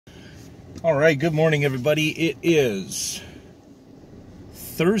All right, good morning, everybody. It is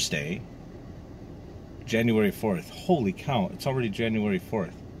Thursday, January 4th. Holy cow, it's already January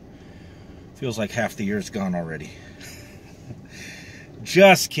 4th. Feels like half the year's gone already.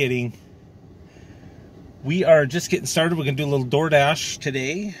 Just kidding. We are just getting started. We're going to do a little DoorDash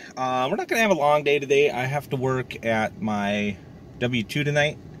today. We're not going to have a long day today. I have to work at my W-2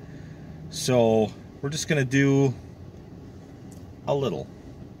 tonight. So we're just going to do a little.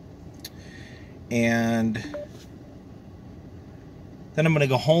 And then I'm going to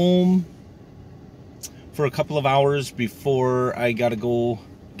go home for a couple of hours before I got to go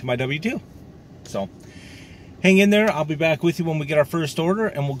to my W-2. So hang in there. I'll be back with you when we get our first order,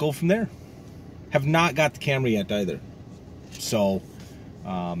 and we'll go from there. Have not got the camera yet either. So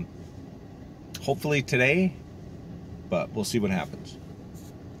hopefully today, but we'll see what happens.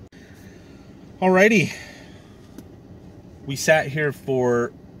 Alrighty. We sat here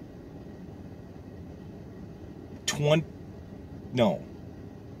for 24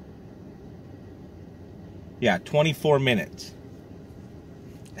 minutes.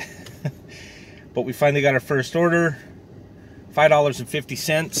 But we finally got our first order.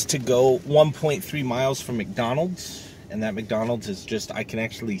 $5.50 to go 1.3 miles from McDonald's. And that McDonald's is just, I can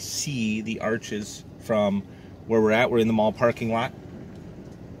actually see the arches from where we're at. We're in the mall parking lot.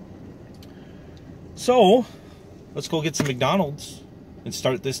 So, let's go get some McDonald's and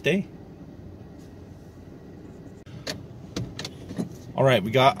start this day. All right,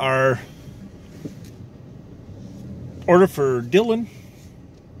 we got our order for Dylan.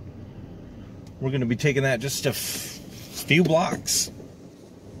 We're going to be taking that just a few blocks.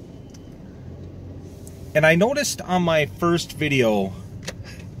 And I noticed on my first video,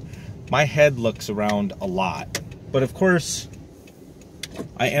 my head looks around a lot. But of course,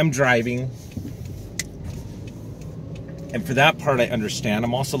 I am driving. And for that part, I understand.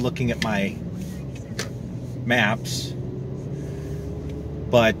 I'm also looking at my maps.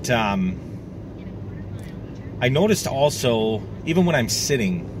 But I noticed also, even when I'm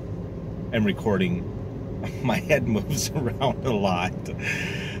sitting and recording, my head moves around a lot.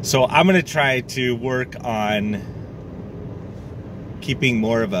 So I'm going to try to work on keeping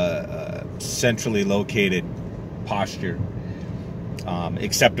more of a centrally located posture.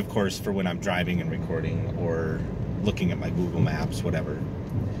 Except, of course, for when I'm driving and recording or looking at my Google Maps, whatever.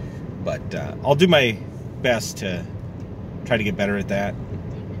 But I'll do my best to try to get better at that.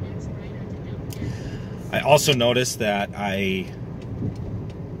 I also noticed that I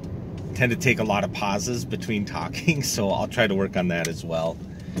tend to take a lot of pauses between talking, so I'll try to work on that as well.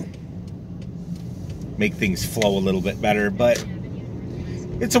 Make things flow a little bit better, but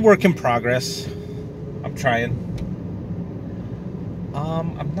it's a work in progress. I'm trying.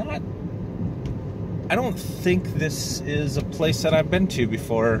 I don't think this is a place that I've been to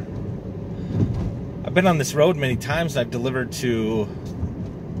before. I've been on this road many times. I've delivered to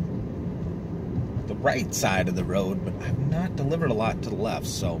the right side of the road, but I've not delivered a lot to the left,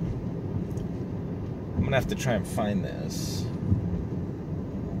 so I'm gonna have to try and find this.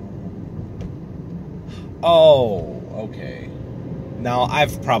 Oh, okay. Now,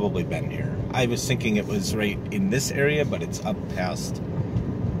 I've probably been here. I was thinking it was right in this area, but it's up past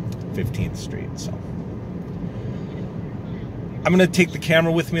 15th Street, so I'm gonna take the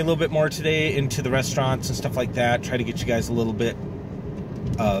camera with me a little bit more today into the restaurants and stuff like that. Try to get you guys a little bit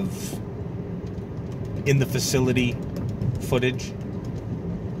of in the facility footage.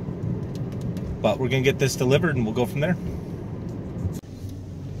 But we're gonna get this delivered and we'll go from there.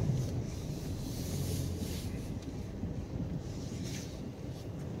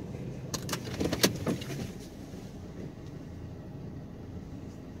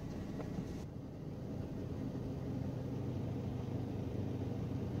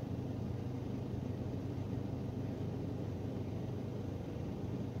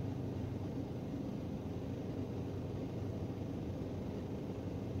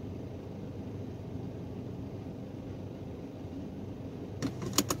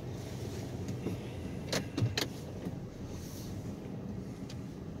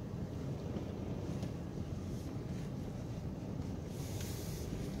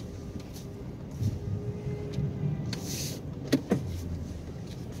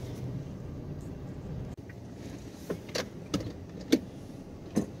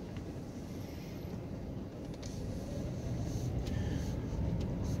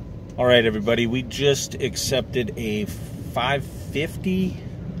 All right, everybody, we just accepted a $5.50,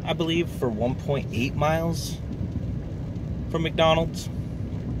 I believe, for 1.8 miles from McDonald's.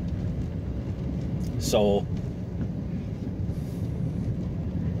 So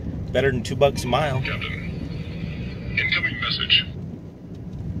better than $2 a mile. Captain, incoming message.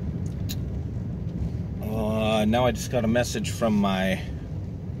 now I just got a message from my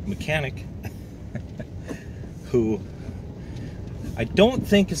mechanic who I don't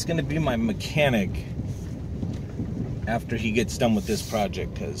think is going to be my mechanic after he gets done with this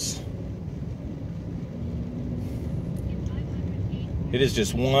project, because it is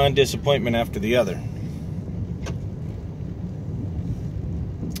just one disappointment after the other.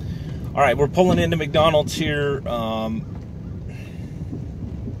 All right, we're pulling into McDonald's here.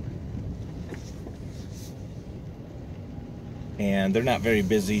 And they're not very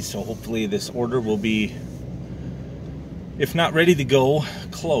busy, so hopefully this order will be, if not ready to go,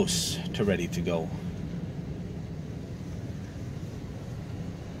 close to ready to go.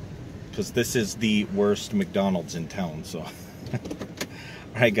 Because this is the worst McDonald's in town, so.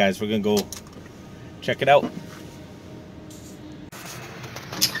 Alright guys, we're gonna go check it out.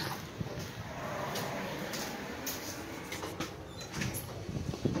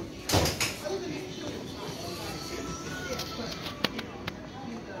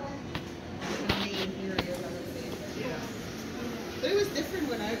 But it was different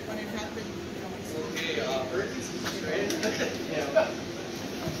when it happened. Okay,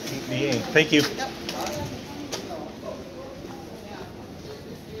 Yeah, thank you. Yep.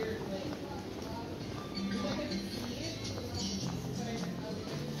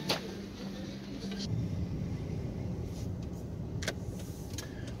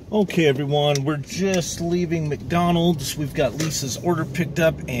 Okay everyone, we're just leaving McDonald's. We've got Lisa's order picked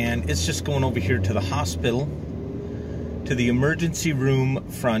up and it's just going over here to the hospital, to the emergency room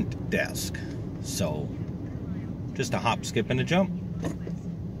front desk. So, just a hop, skip, and a jump.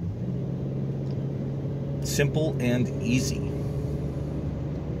 Simple and easy.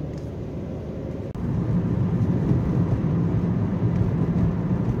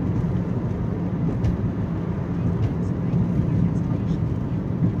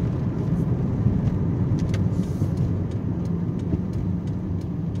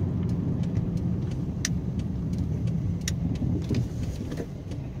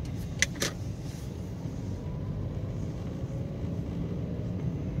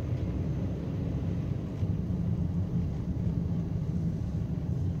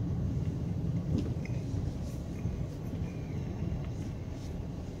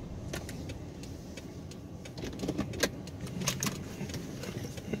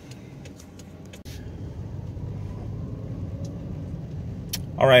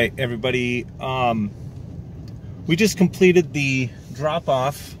 All right, everybody. We just completed the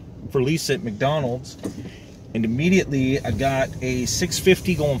drop-off for Lisa at McDonald's, and immediately I got a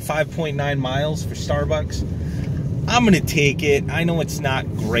 650 going 5.9 miles for Starbucks. I'm gonna take it. I know it's not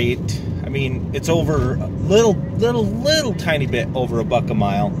great. I mean, it's over a little tiny bit over $1 a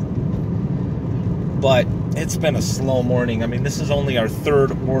mile, but it's been a slow morning. I mean, this is only our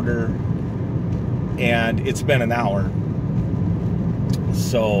third order, and it's been an hour.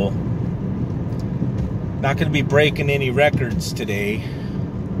 So, not going to be breaking any records today.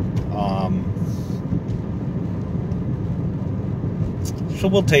 So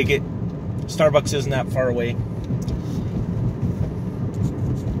we'll take it. Starbucks isn't that far away.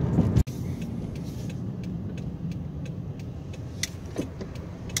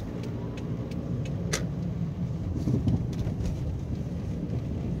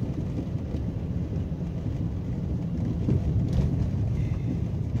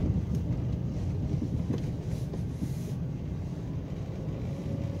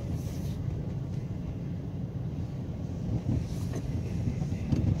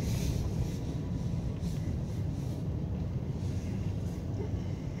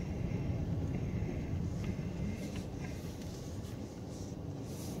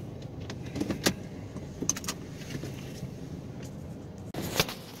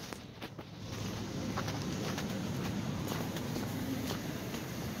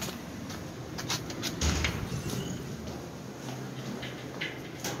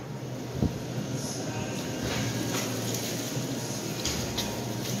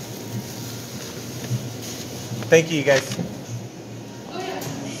 Thank you, guys.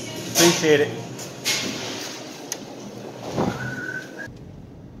 Appreciate it.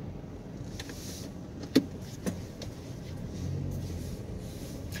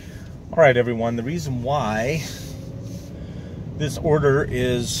 All right, everyone. The reason why this order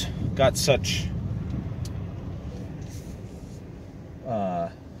is got such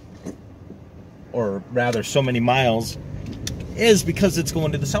or rather so many miles is because it's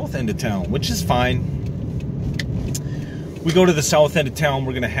going to the south end of town, which is fine. We go to the south end of town,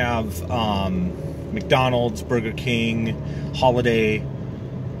 we're going to have McDonald's, Burger King, Holiday,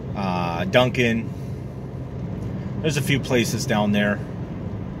 Dunkin'. There's a few places down there.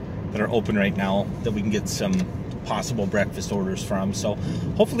 that are open right now that we can get some possible breakfast orders from. So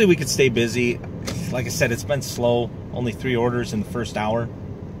hopefully we could stay busy. Like I said, it's been slow. Only 3 orders in the first hour.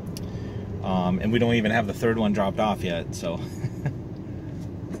 And we don't even have the 3rd one dropped off yet. So,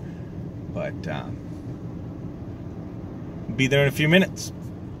 but be there in a few minutes.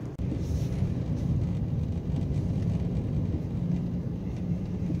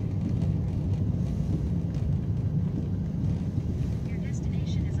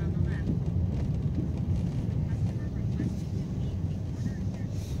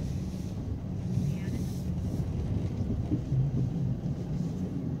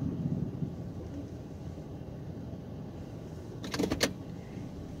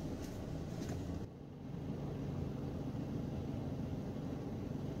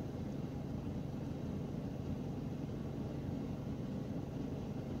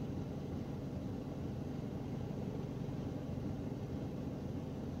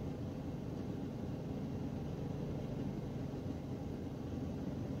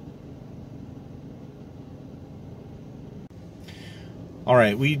 All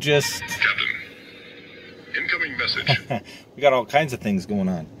right, we just... Captain, incoming message. We got all kinds of things going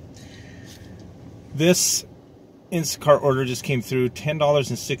on. This Instacart order just came through,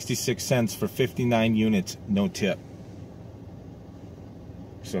 $10.66 for 59 units, no tip.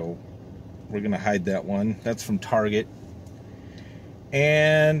 So we're going to hide that one. That's from Target.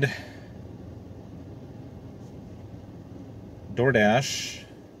 And DoorDash.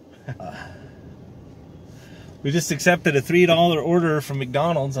 We just accepted a $3 order from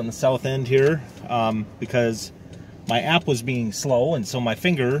McDonald's on the south end here because my app was being slow, and so my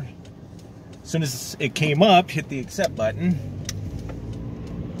finger, as soon as it came up, hit the accept button.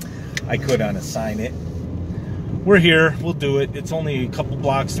 I could unassign it. We're here. We'll do it. It's only a couple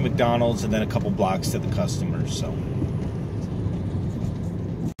blocks to McDonald's and then a couple blocks to the customers. So,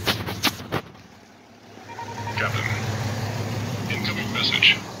 Captain, incoming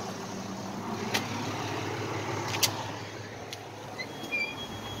message.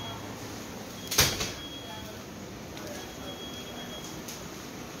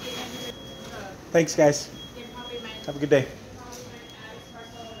 thanks, guys. Have a good day.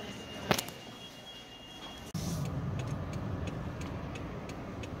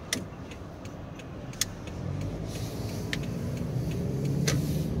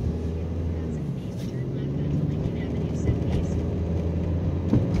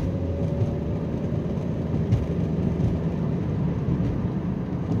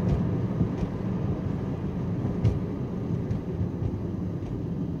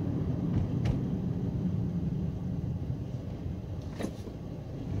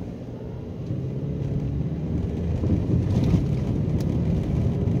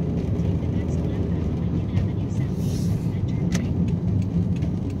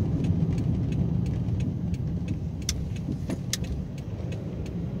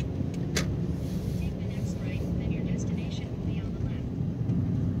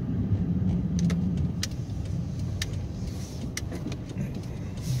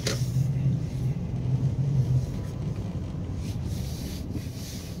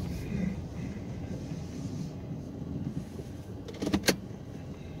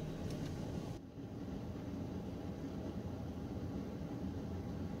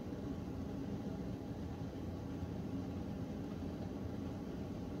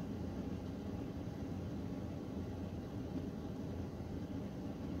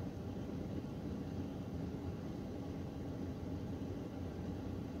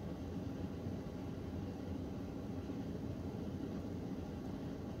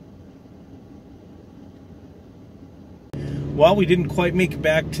 Well, we didn't quite make it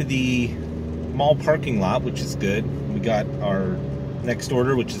back to the mall parking lot, which is good. We got our next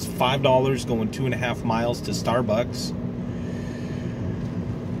order, which is $5 going 2.5 miles to Starbucks.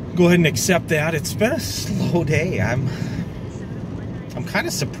 Go ahead and accept that. It's been a slow day. I'm kind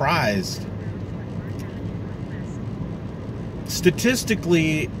of surprised.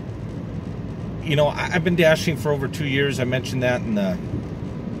 Statistically, you know, I've been dashing for over 2 years. I mentioned that in the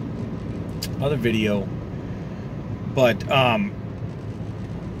other video. But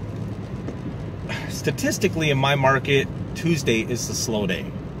statistically in my market, Tuesday is the slow day.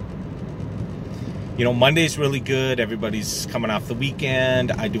 You know, Monday's really good. Everybody's coming off the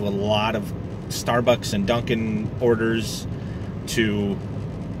weekend. I do a lot of Starbucks and Dunkin' orders to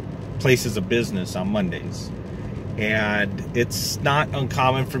places of business on Mondays. And it's not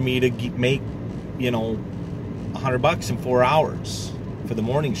uncommon for me to make, you know, $100 in 4 hours for the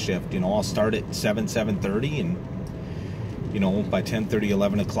morning shift. You know, I'll start at 7:30 and, you know, by 10:30,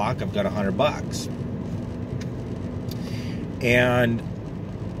 11 o'clock, I've got $100. And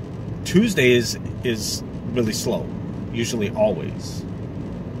Tuesday is really slow, usually always.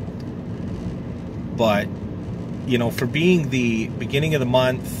 But, you know, for being the beginning of the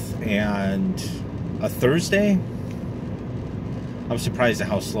month and a Thursday, I'm surprised at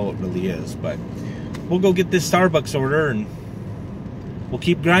how slow it really is. But we'll go get this Starbucks order and we'll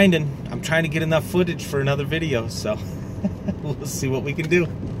keep grinding. I'm trying to get enough footage for another video, so we'll see what we can do.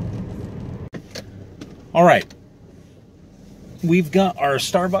 All right, we've got our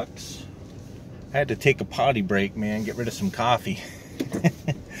Starbucks. I had to take a potty break, man, get rid of some coffee.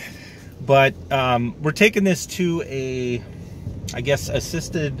 But we're taking this to a, I guess,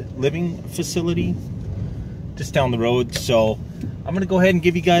 assisted living facility just down the road. So I'm gonna go ahead and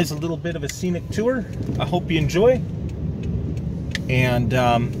give you guys a little bit of a scenic tour. I hope you enjoy, and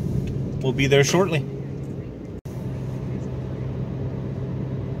we'll be there shortly.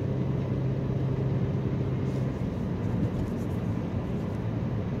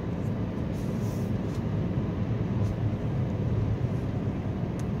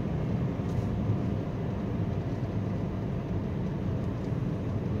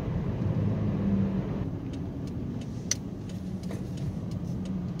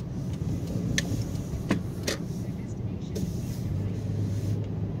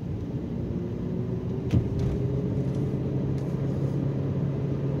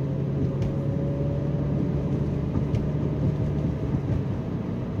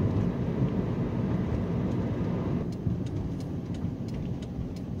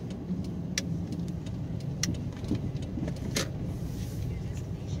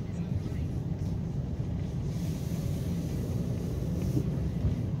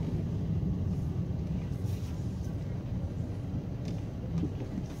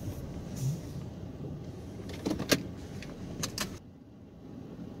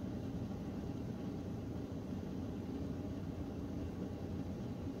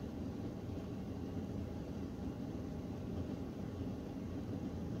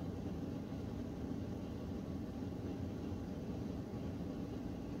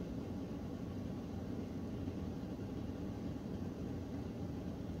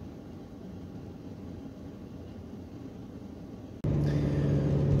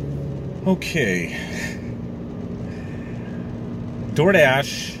 Okay,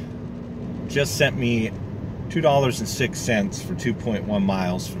 DoorDash just sent me $2.06 for 2.1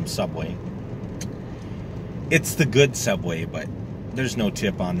 miles from Subway. It's the good Subway, but there's no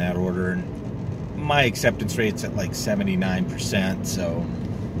tip on that order, and my acceptance rate's at like 79%, so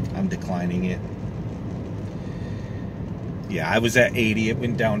I'm declining it. Yeah, I was at 80, it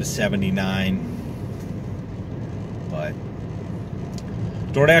went down to 79, but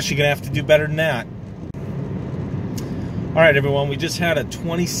DoorDash, you're gonna have to do better than that. All right, everyone, we just had a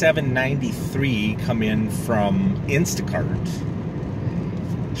 $27.93 come in from Instacart.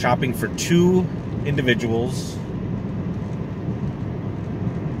 Shopping for 2 individuals.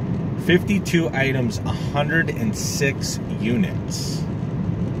 52 items, 106 units.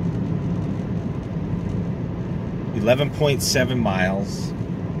 11.7 miles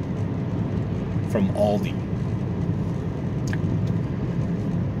from Aldi.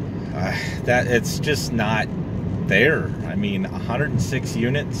 That it's just not there. I mean, 106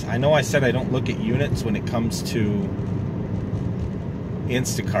 units. I know I said I don't look at units when it comes to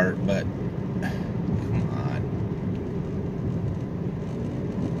Instacart, but come on.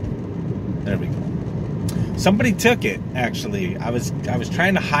 There we go. Somebody took it, actually. I was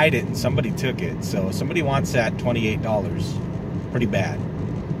trying to hide it and somebody took it. So somebody wants that $28. Pretty bad.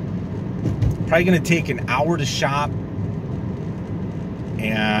 Probably gonna take an hour to shop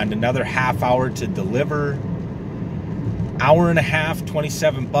and another half hour to deliver. Hour and a half,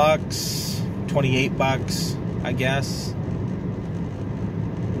 27 bucks, 28 bucks, I guess.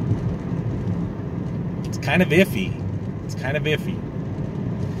 It's kind of iffy. It's kind of iffy.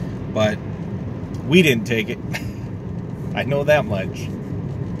 But we didn't take it. I know that much.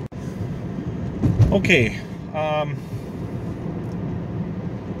 Okay,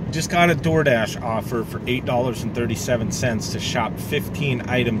 just got a DoorDash offer for $8.37 to shop 15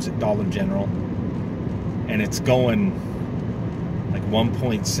 items at Dollar General. And it's going like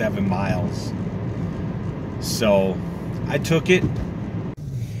 1.7 miles. So I took it.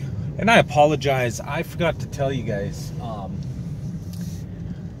 And I apologize. I forgot to tell you guys.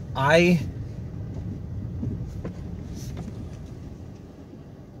 I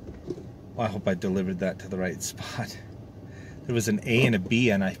hope I delivered that to the right spot. There was an A and a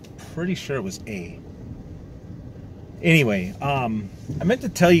B, and I'm pretty sure it was A. Anyway, I meant to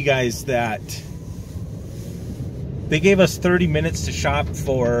tell you guys that they gave us 30 minutes to shop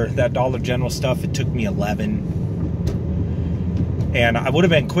for that Dollar General stuff. It took me 11. And I would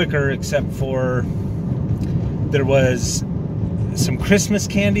have been quicker, except for there was some Christmas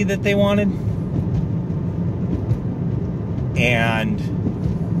candy that they wanted. And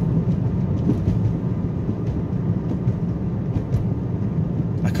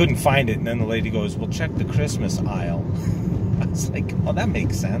I couldn't find it. And then the lady goes, well, check the Christmas aisle. I was like, oh, that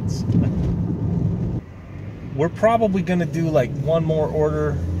makes sense. We're probably going to do like one more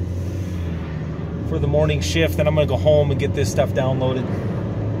order for the morning shift, then I'm going to go home and get this stuff downloaded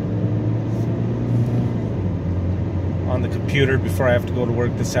on the computer before I have to go to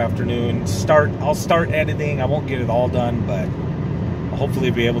work this afternoon. I'll start editing. I won't get it all done, but I'll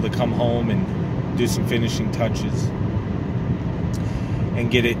hopefully be able to come home and do some finishing touches and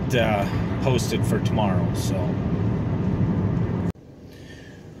get it posted for tomorrow. So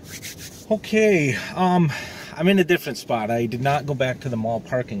okay, I'm in a different spot. I did not go back to the mall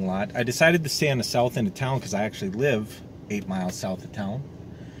parking lot. I decided to stay on the south end of town because I actually live 8 miles south of town.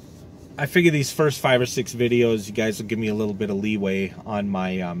 I figure these first 5 or 6 videos, you guys will give me a little bit of leeway on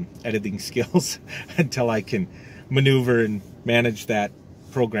my editing skills until I can maneuver and manage that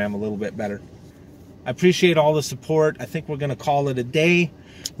program a little bit better. I appreciate all the support. I think we're going to call it a day.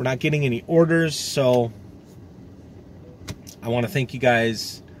 We're not getting any orders, so I want to thank you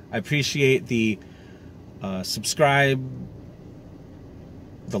guys. I appreciate the subscribe,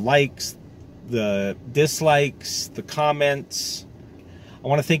 the likes, the dislikes, the comments. I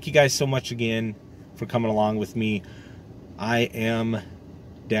want to thank you guys so much again for coming along with me. I am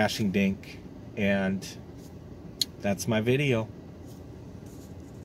Dashing Dink, and that's my video.